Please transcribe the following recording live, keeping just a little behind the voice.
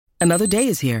Another day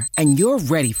is here, and you're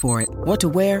ready for it. What to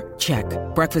wear? Check.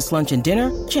 Breakfast, lunch, and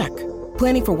dinner? Check.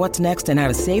 Planning for what's next and how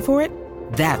to save for it?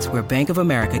 That's where Bank of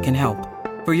America can help.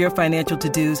 For your financial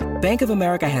to-dos, Bank of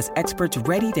America has experts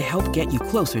ready to help get you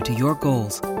closer to your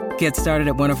goals. Get started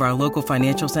at one of our local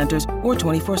financial centers or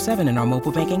 24/7 in our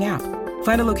mobile banking app.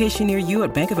 Find a location near you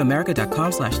at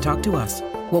bankofamerica.com/talktous.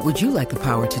 What would you like the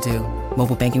power to do?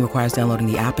 Mobile banking requires downloading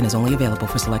the app and is only available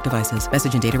for select devices.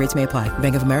 Message and data rates may apply.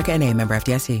 Bank of America N.A., member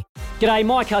FDIC. G'day,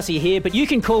 Mike Hussey here, but you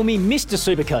can call me Mr.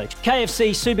 Supercoach. KFC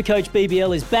Supercoach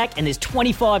BBL is back and there's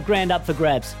 25 grand up for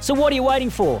grabs. So what are you waiting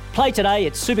for? Play today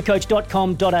at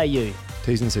supercoach.com.au.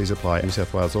 T's and C's apply. New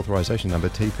South Wales authorisation number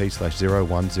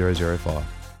TP/01005.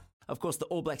 Of course, the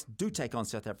All Blacks do take on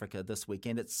South Africa this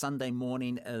weekend. It's Sunday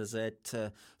morning. Is it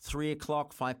 3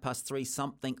 o'clock, 3:05,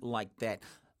 something like that?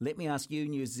 Let me ask you,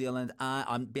 New Zealand.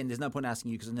 Ben, there's no point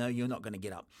asking you because I know you're not going to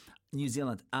get up. New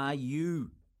Zealand, are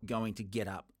you going to get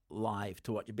up live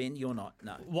to watch? Ben, you're not.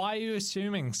 No. Why are you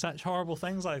assuming such horrible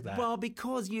things like that? Well,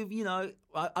 because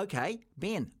okay,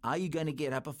 Ben, are you going to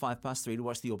get up at 3:05 to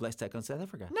watch the All Blacks take on South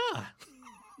Africa? No.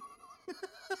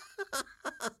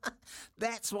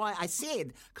 That's why I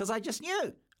said, because I just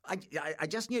knew. I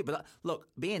just knew. But look,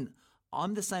 Ben,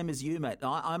 I'm the same as you, mate.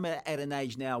 I'm at an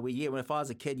age now where, if I was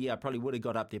a kid, I probably would have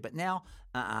got up there. But now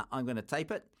I'm going to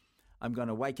tape it. I'm going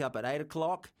to wake up at 8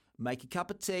 o'clock, make a cup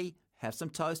of tea, have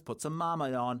some toast, put some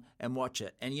Marmite on and watch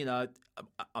it. And,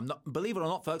 I'm not, believe it or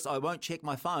not, folks, I won't check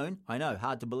my phone. I know,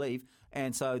 hard to believe.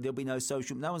 And so there'll be no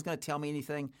one's going to tell me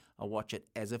anything. I'll watch it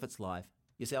as if it's live.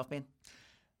 Yourself, Ben?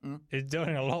 You're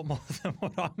doing a lot more than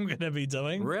what I'm going to be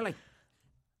doing. Really?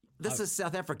 This is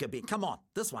South Africa, Ben. Come on,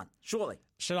 this one, surely.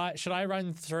 Should I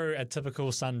run through a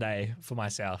typical Sunday for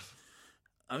myself?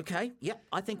 Okay, yep,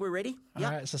 I think we're ready. Yep.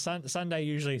 All right, so Sunday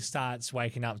usually starts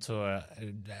waking up to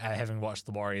having watched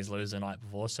the Warriors lose the night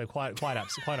before, so quite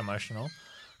emotional.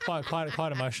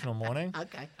 Quite emotional morning.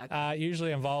 Okay.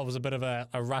 Usually involves a bit of a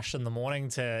rush in the morning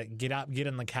to get up, get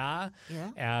in the car,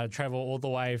 travel all the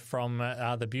way from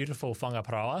the beautiful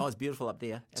Whangaparoa. Oh, it's beautiful up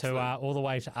there. To all the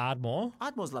way to Ardmore.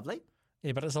 Ardmore's lovely.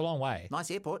 Yeah, but it's a long way.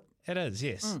 Nice airport. It is,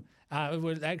 yes. It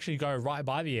would actually go right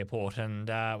by the airport and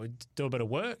we'd do a bit of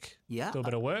work. Yeah. Do a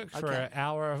bit of work for an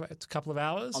hour, a couple of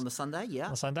hours. On the Sunday, yeah.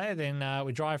 On the Sunday. Then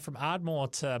we drive from Ardmore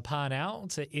to Parnell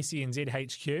to SENZ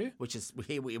HQ. Which is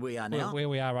here we are now. Where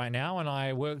we are right now. And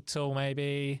I work till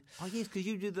maybe... Oh, yes, because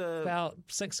you do the... About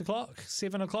 6 o'clock,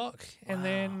 7 o'clock. Wow. And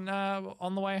then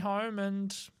on the way home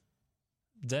and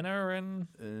dinner and...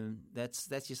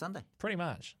 That's your Sunday? Pretty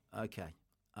much. Okay.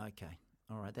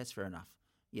 All right, that's fair enough.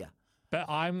 Yeah. But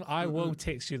I will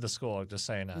text you the score, just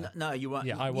so you know. No, you won't.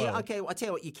 Yeah, I will. Yeah, okay, well, I tell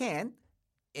you what, you can,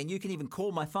 and you can even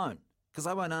call my phone, because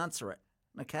I won't answer it,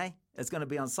 okay? It's going to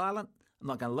be on silent. I'm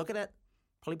not going to look at it.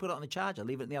 Probably put it on the charger,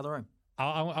 leave it in the other room.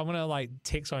 I'm going to,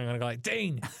 text someone, I'm going to go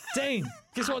Dean,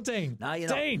 guess what, Dean? No, you're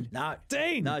Dean, not. No.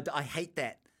 Dean. No, I hate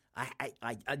that.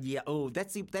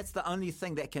 That's the only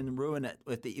thing that can ruin it,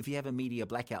 if you have a media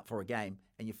blackout for a game,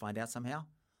 and you find out somehow.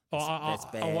 That's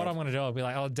bad. What I'm going to do, I'll be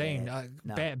like, Dean,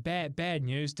 bad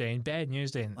news, Dean. Bad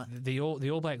news, Dean. What? The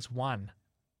All Blacks won.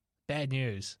 Bad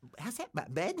news. How's that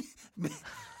bad?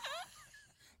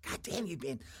 God damn you,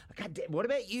 Ben. God damn. What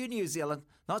about you, New Zealand?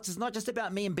 It's not just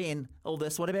about me and Ben, all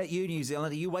this. What about you, New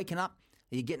Zealand? Are you waking up?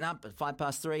 Are you getting up at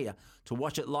 3:05 to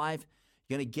watch it live?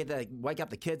 You're going to wake up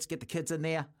the kids, get the kids in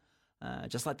there,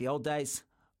 just like the old days?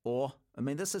 Or,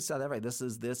 this is South Africa. This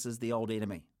is the old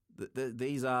enemy.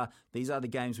 These are the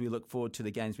games we look forward to, the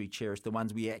games we cherish, the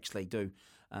ones we actually do.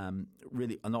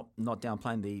 Really, I'm not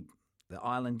downplaying the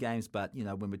island games, but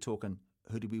when we're talking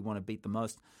who do we want to beat the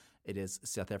most, it is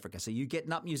South Africa. So you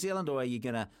getting up, New Zealand, or are you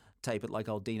going to tape it like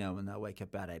old Dino and they'll wake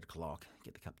up about 8 o'clock,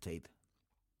 get the cup of tea,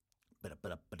 bit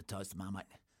of toast, Marmite.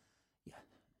 Yeah,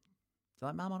 do you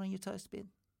like Marmite on your toast, Ben?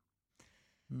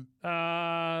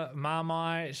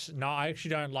 Marmite. No, I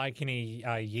actually don't like any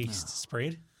yeast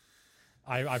spread.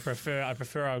 I prefer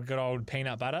a good old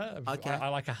peanut butter. Okay. I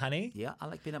like a honey. Yeah, I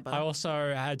like peanut butter. I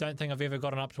also don't think I've ever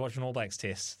gotten up to watch an All Blacks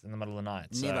test in the middle of the night.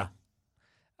 Never.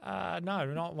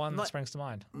 No, not one that springs to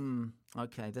mind.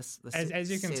 Okay, this as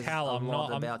you can tell, I'm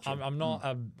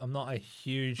not a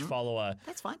huge follower.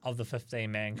 That's fine. Of the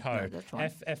 15-man code. No, that's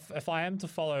fine. If I am to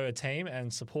follow a team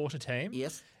and support a team,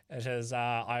 yes, it is.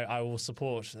 I will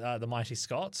support the mighty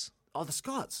Scots. Oh, the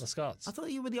Scots. The Scots. I thought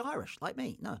you were the Irish, like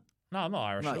me. No, I'm not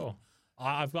Irish at all.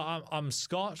 I'm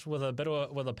Scot with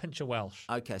a pinch of Welsh.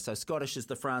 Okay, so Scottish is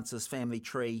the Francis family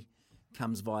tree,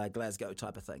 comes via Glasgow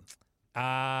type of thing.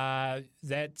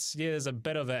 There's a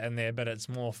bit of it in there, but it's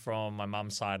more from my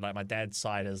mum's side. Like my dad's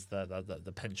side is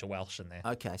the pinch of Welsh in there.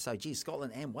 Okay, so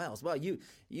Scotland and Wales. Well, you're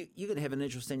going to have an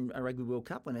interesting Rugby World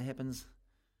Cup when it happens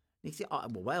next year. Oh,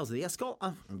 well, Wales are there.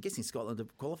 I'm guessing Scotland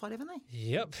have qualified, haven't they?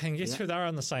 Yep, and guess who they're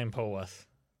on the same pool with?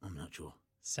 I'm not sure.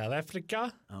 South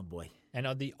Africa. Oh boy. And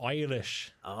the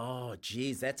Irish. Oh,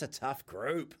 geez, that's a tough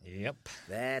group. Yep.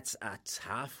 That's a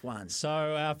tough one.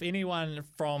 So if anyone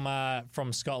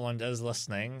from Scotland is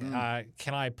listening,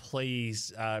 can I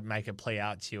please make a plea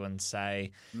out to you and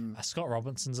say, Scott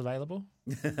Robinson's available?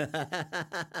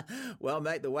 Well,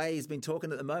 mate, the way he's been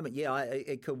talking at the moment,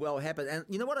 it could well happen. And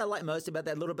you know what I like most about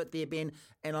that little bit there, Ben?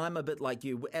 And I'm a bit like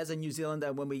you. As a New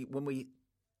Zealander, when we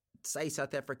say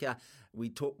South Africa,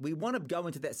 we want to go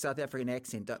into that South African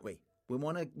accent, don't we? We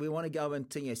want to go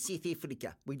into South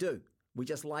Africa. We do. We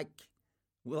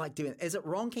like doing it. Is it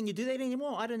wrong? Can you do that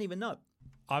anymore? I don't even know.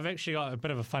 I've actually got a bit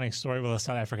of a funny story with a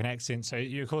South African accent. So,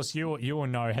 of course, you will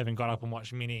know, having got up and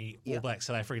watched many All Black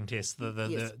South African tests,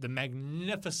 the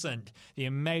magnificent, the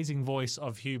amazing voice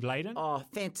of Hugh Bladen. Oh,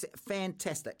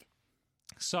 fantastic.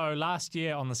 So last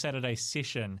year on the Saturday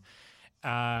session,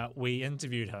 we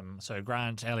interviewed him, so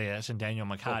Grant Elliott and Daniel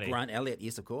McCarty. Grant Elliott,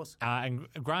 yes, of course. And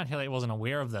Grant Elliott wasn't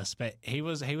aware of this, but he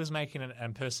was making an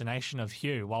impersonation of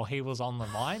Hugh while he was on the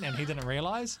line, and he didn't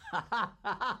realise.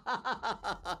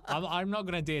 I'm not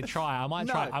going to dare try. I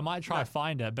might try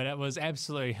find it, but it was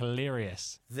absolutely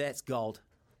hilarious. That's gold.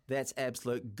 That's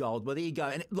absolute gold. Well, there you go.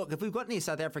 And look, if we've got any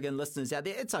South African listeners out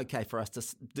there, it's okay for us to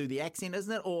do the accent,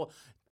 isn't it? Or